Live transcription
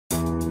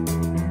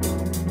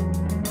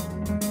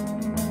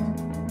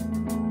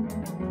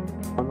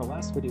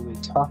last video we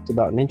talked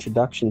about an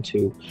introduction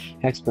to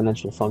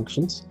exponential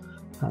functions,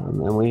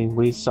 and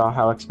we saw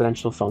how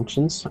exponential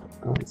functions,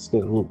 let's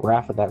get a little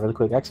graph of that really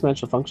quick.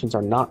 Exponential functions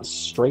are not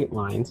straight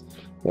lines,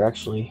 they're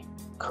actually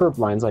curved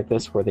lines like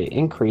this where they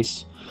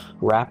increase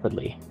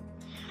rapidly.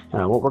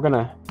 What we're going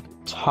to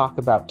talk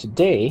about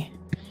today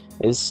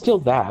is still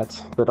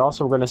that, but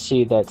also we're going to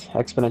see that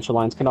exponential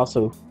lines can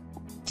also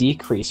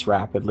decrease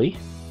rapidly,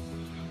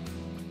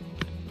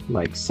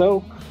 like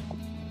so.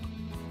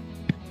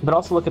 But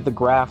also look at the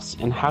graphs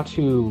and how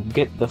to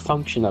get the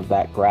function of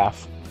that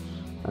graph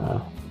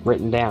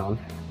written down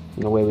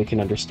in a way we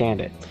can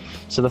understand it.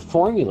 So the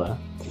formula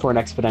for an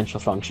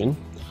exponential function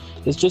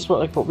is just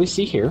like what we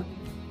see here.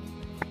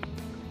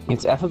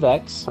 It's f of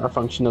x, our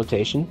function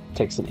notation,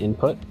 takes an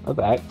input of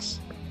x,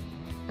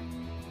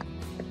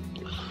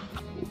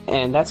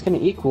 and that's going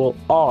to equal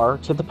r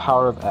to the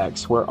power of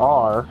x, where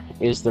r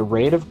is the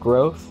rate of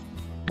growth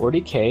or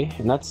decay,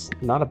 and that's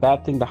not a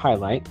bad thing to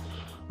highlight.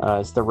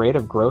 It's the rate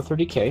of growth or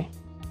decay,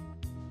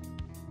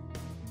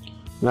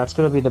 and that's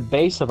going to be the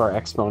base of our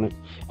exponent,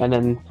 and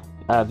then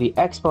the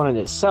exponent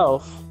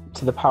itself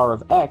to the power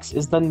of x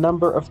is the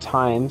number of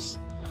times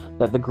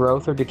that the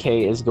growth or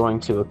decay is going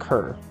to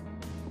occur.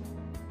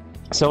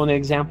 So in the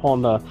example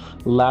in the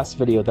last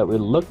video that we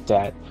looked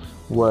at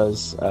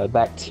was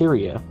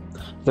bacteria.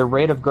 The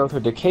rate of growth or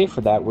decay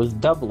for that was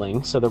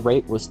doubling, so the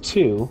rate was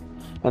 2,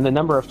 and the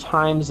number of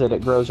times that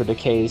it grows or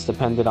decays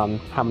depended on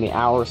how many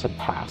hours had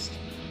passed.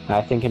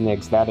 I think in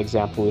that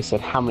example we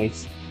said how many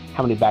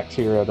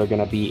bacteria are going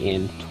to be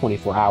in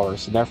 24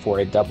 hours, and therefore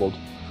it doubled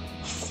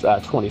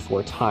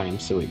 24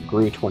 times, so it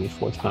grew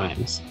 24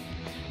 times.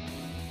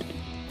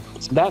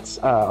 So that's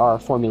our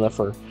formula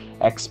for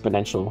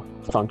exponential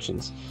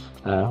functions.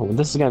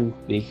 This is going to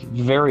be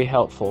very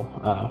helpful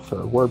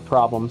for word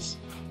problems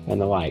and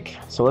the like.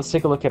 So let's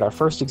take a look at our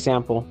first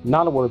example,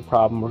 not a word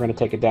problem. We're going to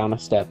take it down a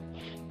step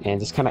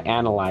and just kind of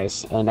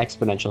analyze an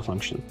exponential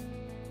function.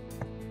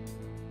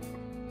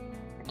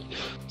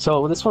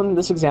 So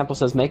this example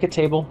says make a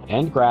table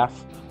and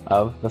graph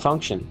of the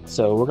function.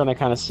 So we're going to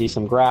kind of see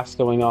some graphs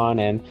going on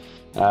and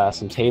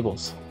some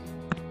tables.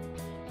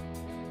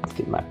 Let's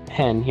get my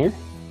pen here.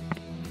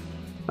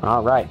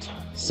 All right.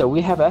 So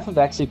we have f of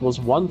x equals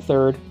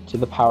 1/3 to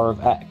the power of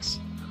x.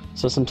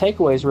 So some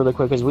takeaways really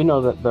quick is we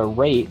know that the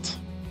rate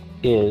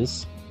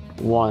is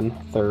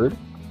 1/3.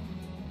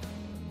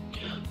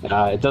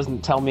 It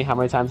doesn't tell me how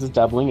many times it's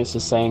doubling, it's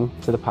just saying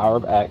to the power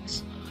of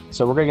x.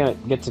 So we're going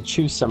to get to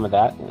choose some of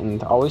that,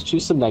 and always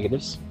choose some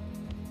negatives.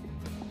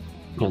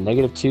 And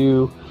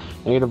 -2,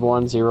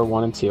 -1, 0,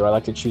 1, and 2. I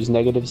like to choose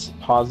negatives,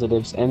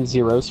 positives, and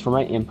zeros for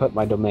my input,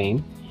 my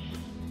domain,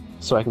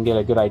 so I can get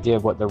a good idea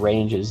of what the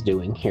range is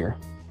doing here.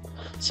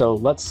 So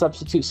let's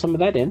substitute some of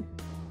that in.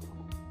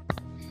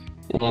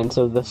 And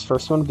so this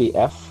first one would be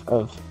f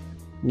of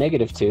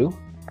 -2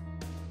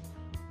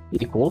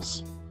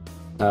 equals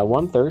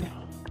 1/3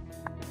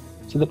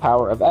 to the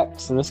power of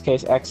x. In this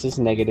case, x is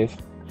 -2.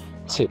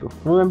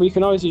 Remember, you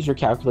can always use your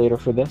calculator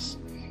for this,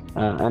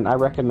 and I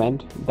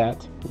recommend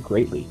that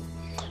greatly.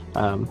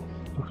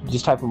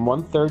 Just type in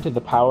 1/3 to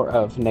the power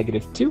of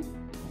 -2,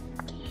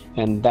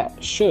 and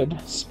that should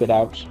spit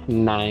out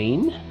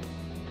 9.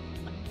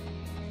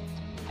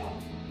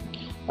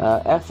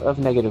 F of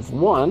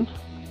 -1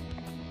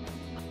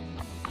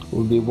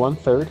 would be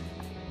 1/3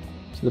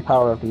 to the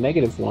power of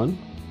 -1.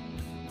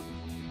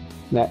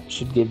 That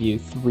should give you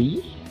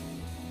 3.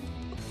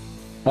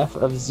 F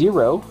of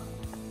 0,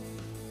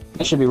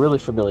 that should be really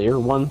familiar.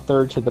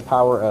 1/3 to the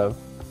power of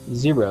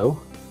 0.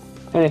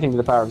 Anything to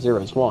the power of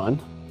 0 is 1.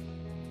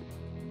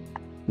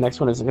 Next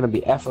one is going to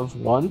be f of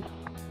 1,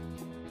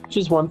 which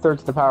is 1/3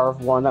 to the power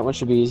of 1. That one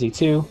should be easy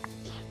too.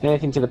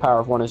 Anything to the power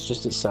of 1 is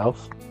just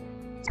itself,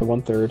 so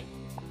 1/3.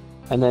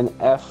 And then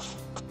f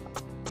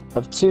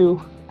of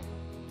 2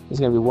 is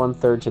going to be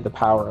 1/3 to the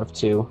power of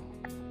 2.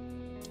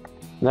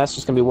 And that's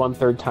just going to be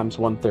 1/3 times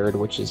 1/3,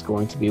 which is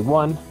going to be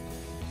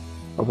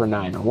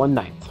 1/9, or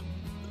 1/9.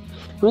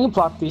 We can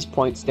plot these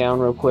points down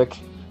real quick.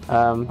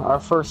 Our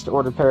first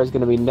ordered pair is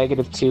going to be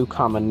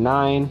 -2,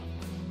 9.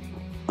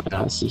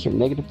 Let's see here,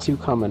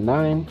 -2,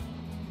 9.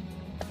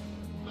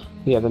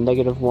 We have a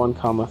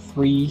 -1,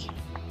 3.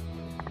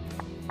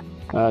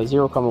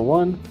 0,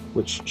 1,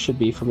 which should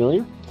be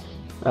familiar.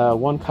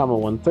 1,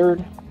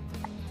 1/3.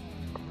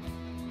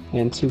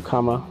 And 2,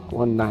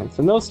 1/9.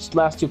 And those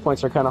last 2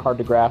 points are kind of hard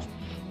to graph,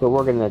 but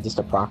we're going to just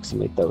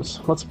approximate those.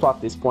 Let's plot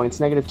these points.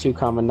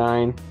 -2,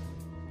 9.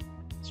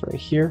 It's right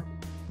here.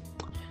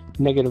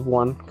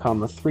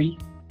 -1, 3.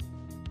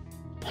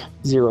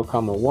 0,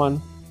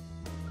 1.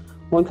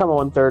 1,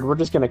 1/3. We're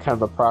just going to kind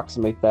of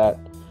approximate that.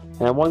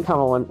 And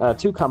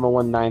 2,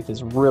 1/9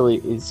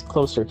 is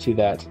closer to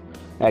that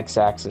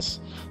x-axis.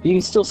 You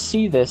can still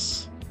see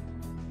this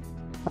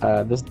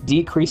this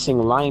decreasing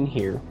line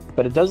here,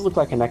 but it does look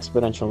like an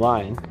exponential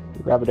line.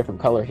 Grab a different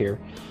color here.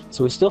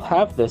 So we still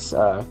have this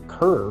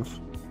curve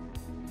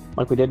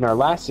like we did in our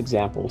last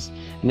examples,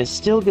 and it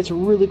still gets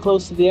really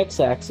close to the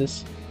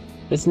x-axis.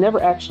 It's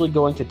never actually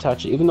going to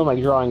touch it, even though my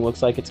drawing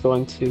looks like it's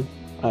going to.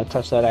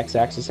 touch that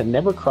x-axis and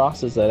never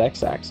crosses that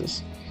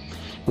x-axis.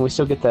 And we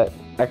still get that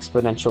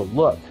exponential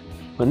look.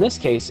 In this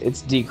case,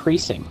 it's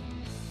decreasing.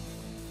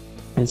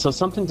 And so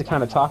something to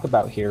kind of talk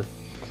about here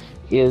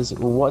is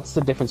what's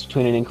the difference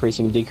between an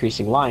increasing and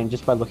decreasing line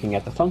just by looking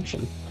at the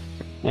function.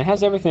 And it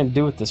has everything to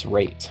do with this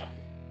rate.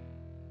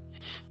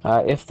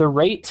 If the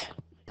rate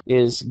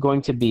is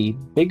going to be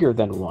bigger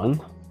than 1,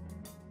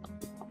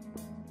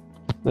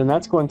 then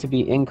that's going to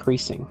be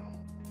increasing.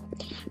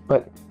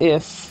 But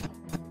if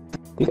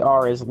the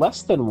r is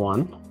less than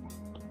 1,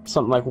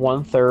 something like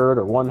 1/3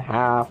 or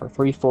 1/2 or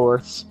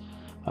 3/4,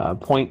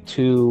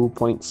 0.2,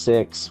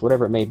 0.6,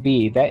 whatever it may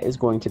be, that is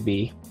going to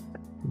be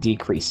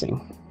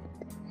decreasing.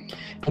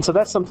 And so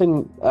that's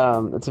something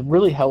that's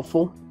really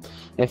helpful.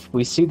 If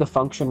we see the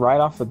function right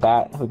off the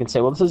bat, we can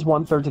say, well, this is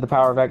 1/3 to the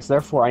power of x,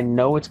 therefore I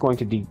know it's going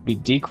to be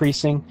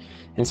decreasing,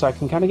 and so I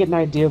can kind of get an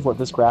idea of what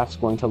this graph is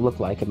going to look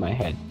like in my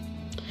head.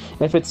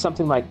 And if it's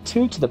something like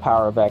 2 to the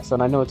power of x,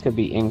 then I know it's going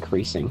to be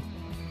increasing.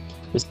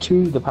 Because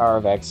 2 to the power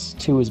of x,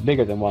 2 is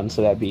bigger than 1,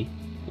 so that'd be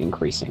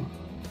increasing.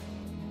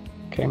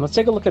 Okay, let's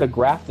take a look at a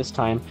graph this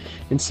time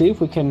and see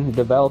if we can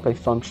develop a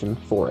function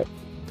for it.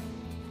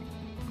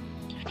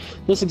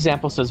 This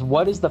example says,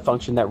 what is the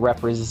function that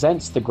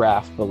represents the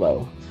graph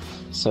below?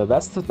 So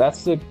that's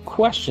the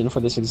question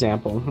for this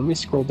example. Let me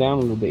scroll down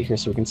a little bit here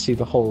so we can see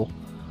the whole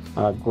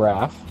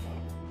graph.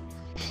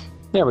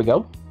 There we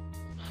go.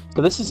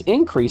 So this is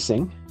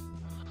increasing.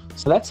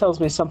 So that tells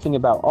me something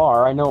about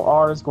r. I know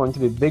r is going to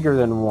be bigger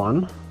than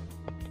 1.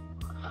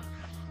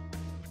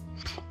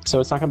 So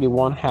it's not going to be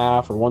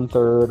 1/2 or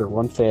 1/3 or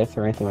 1/5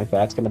 or anything like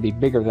that. It's going to be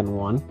bigger than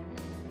 1.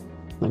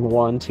 Like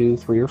 1, 2,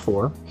 3, or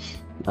 4.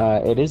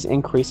 It is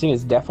increasing.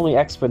 It's definitely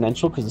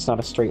exponential because it's not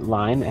a straight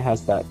line. It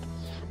has that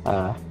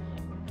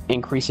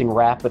increasing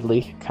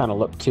rapidly kind of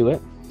look to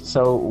it.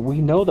 So we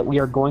know that we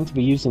are going to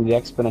be using the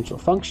exponential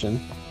function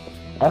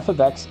f of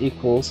x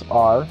equals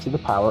r to the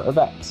power of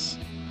x.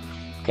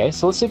 Okay,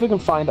 so let's see if we can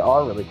find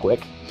r really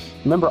quick.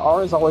 Remember,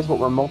 r is always what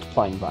we're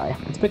multiplying by.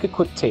 Let's make a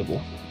quick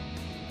table.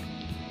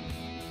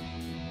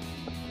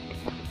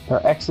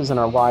 Our x's and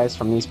our y's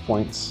from these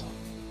points.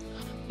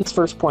 This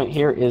first point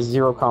here is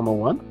 0,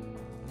 1.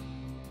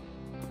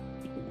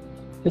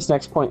 This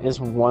next point is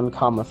 1,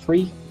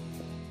 3.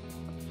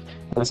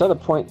 And this other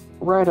point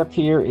right up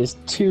here is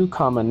 2,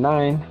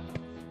 9.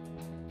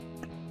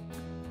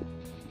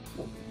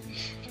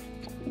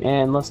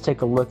 And let's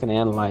take a look and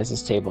analyze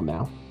this table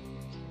now.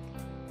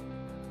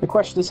 The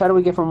question is, how do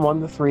we get from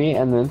 1 to 3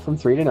 and then from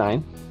 3 to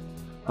 9?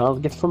 I'll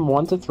get from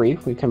 1 to 3,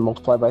 we can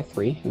multiply by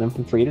 3, and then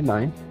from 3 to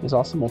 9 is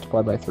also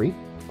multiplied by 3.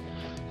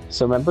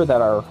 So remember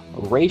that our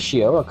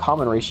ratio, a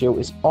common ratio,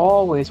 is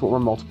always what we're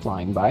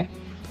multiplying by.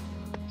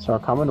 So our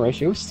common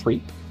ratio is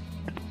 3.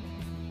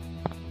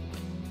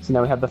 So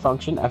now we have the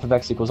function f of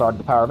x equals r to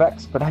the power of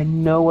x, but I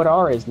know what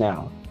r is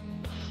now.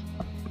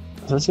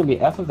 So this is going to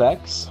be f of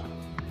x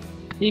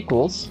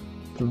equals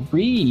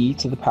 3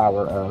 to the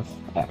power of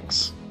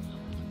x.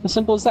 As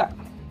simple as that.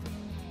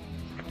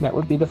 That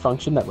would be the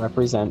function that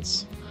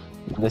represents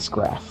this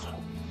graph.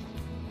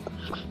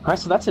 Alright,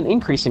 so that's an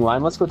increasing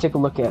line. Let's go take a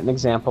look at an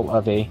example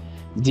of a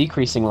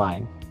decreasing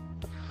line.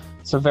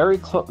 So very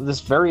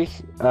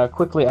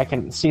quickly I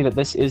can see that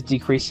this is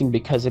decreasing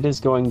because it is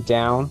going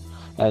down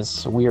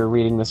as we are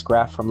reading this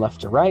graph from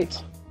left to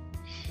right.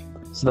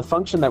 So the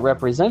function that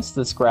represents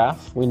this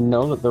graph, we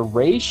know that the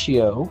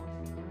ratio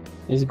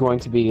is going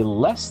to be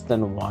less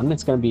than 1.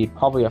 It's going to be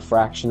probably a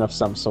fraction of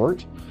some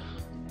sort.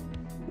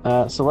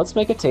 So let's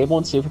make a table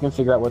and see if we can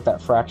figure out what that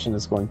fraction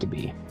is going to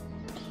be.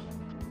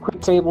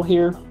 Quick table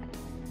here.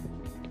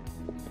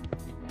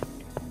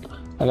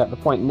 I got the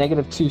point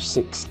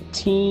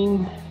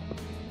 -216.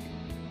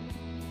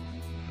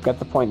 Got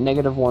the point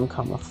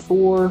 -1,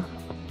 4.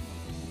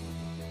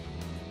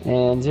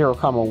 And 0,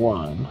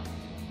 1.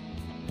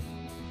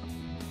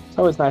 It's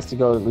always nice to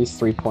go at least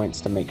 3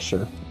 points to make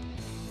sure.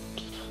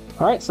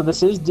 Alright, so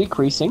this is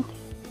decreasing.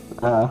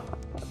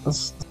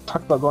 Let's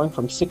talk about going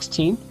from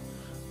 16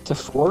 to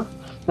 4.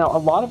 Now, a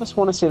lot of us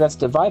want to say that's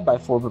divide by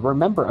 4, but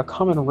remember, a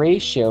common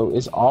ratio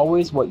is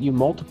always what you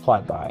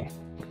multiply by.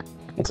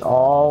 It's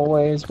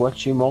always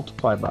what you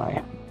multiply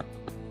by.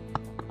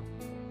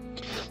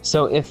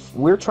 So if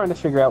we're trying to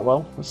figure out,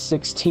 well,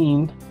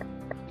 16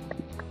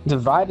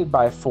 divided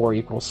by 4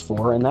 equals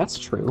 4, and that's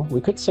true.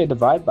 We could say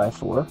divide by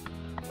 4,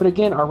 but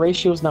again, our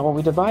ratio is not what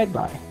we divide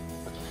by.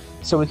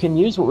 So we can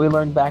use what we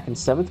learned back in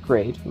 7th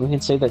grade. We can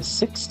say that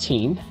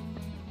 16,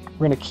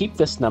 we're going to keep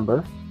this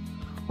number,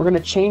 we're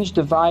going to change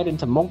divide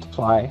into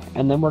multiply,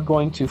 and then we're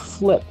going to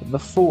flip the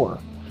 4.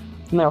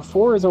 Now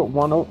 4 is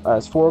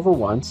 4 over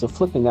 1, so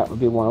flipping that would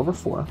be 1 over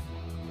 4,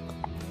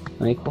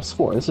 and equals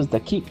 4. This is the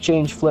keep,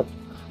 change, flip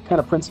kind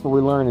of principle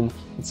we learn in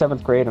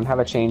 7th grade on how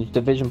to change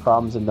division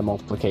problems into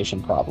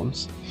multiplication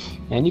problems.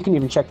 And you can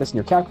even check this in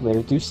your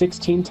calculator. Do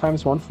 16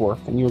 times 1/4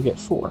 and you'll get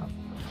 4.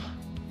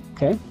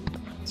 Okay?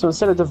 So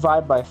instead of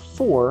divide by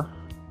 4,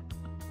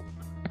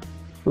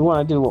 we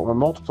want to do what we're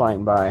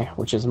multiplying by,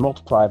 which is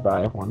multiply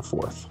by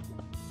 1/4.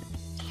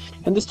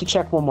 And just to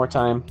check one more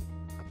time,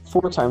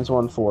 4 times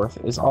 1/4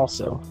 is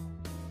also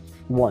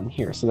 1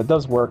 here. So that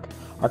does work.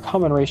 Our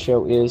common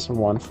ratio is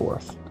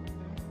 1/4.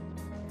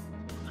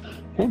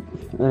 Okay,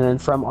 and then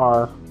from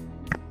our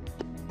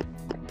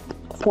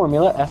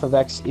formula, f of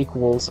x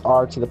equals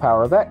r to the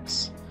power of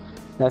x.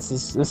 This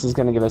is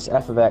going to give us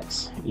f of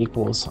x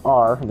equals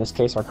r. In this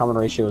case, our common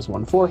ratio is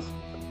 1/4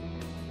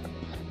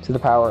 to the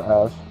power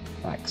of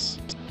x.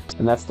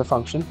 And that's the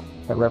function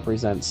that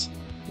represents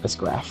this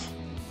graph.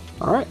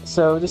 All right,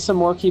 so just some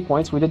more key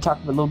points. We did talk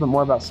a little bit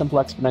more about simple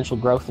exponential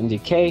growth and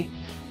decay.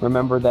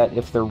 Remember that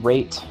if the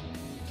rate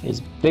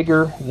is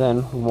bigger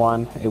than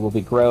 1, it will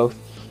be growth.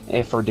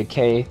 If for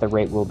decay, the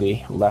rate will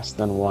be less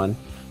than 1.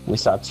 We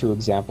saw 2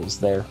 examples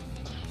there.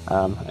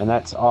 And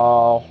that's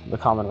all the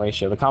common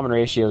ratio. The common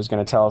ratio is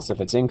going to tell us if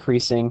it's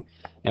increasing,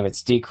 if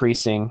it's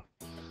decreasing.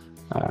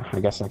 I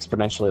guess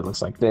exponentially it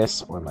looks like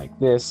this or like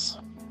this.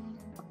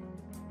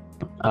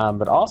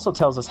 But also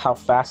tells us how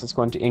fast it's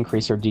going to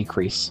increase or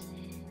decrease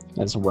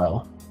as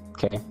well.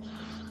 Okay.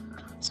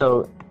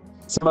 So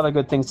some other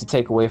good things to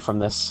take away from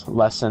this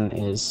lesson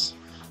is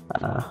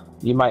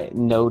you might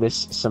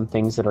notice some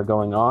things that are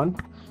going on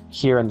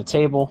here in the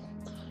table.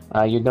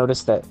 You'd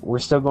notice that we're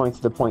still going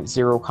to the point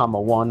 0,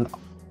 1.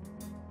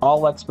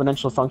 All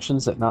exponential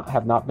functions that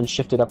have not been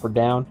shifted up or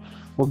down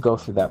will go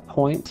through that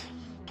point.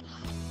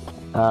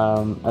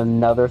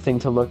 Another thing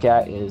to look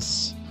at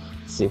is,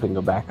 let's see if we can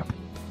go back up.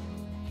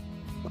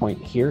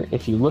 Point here.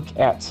 If you look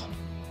at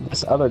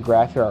this other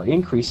graph here, our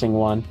increasing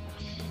one,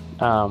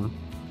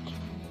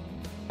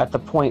 at the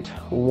point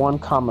 1,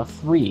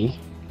 3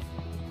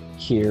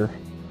 here,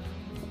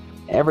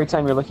 every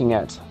time you're looking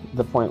at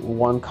the point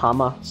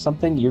 1,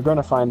 something, you're going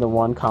to find the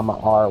 1,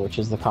 r, which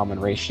is the common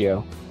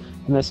ratio.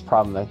 In this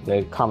problem,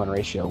 the common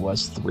ratio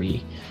was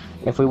 3.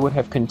 If we would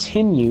have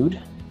continued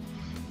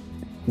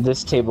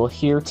this table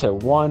here to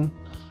 1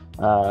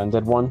 and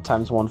did 1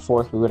 times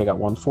 1/4, we would have got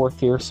 1/4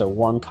 here. So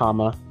 1,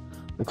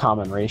 the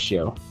common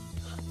ratio.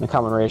 The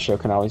common ratio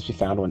can always be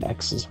found when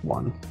x is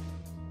 1,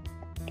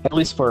 at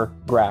least for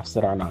graphs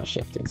that are not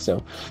shifted.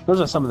 So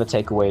those are some of the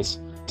takeaways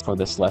for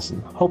this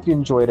lesson. Hope you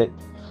enjoyed it.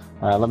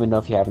 Let me know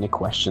if you have any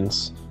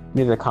questions.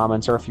 Leave the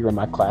comments, or if you're in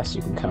my class,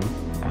 you can come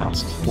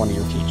ask one of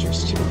your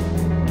teachers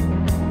too.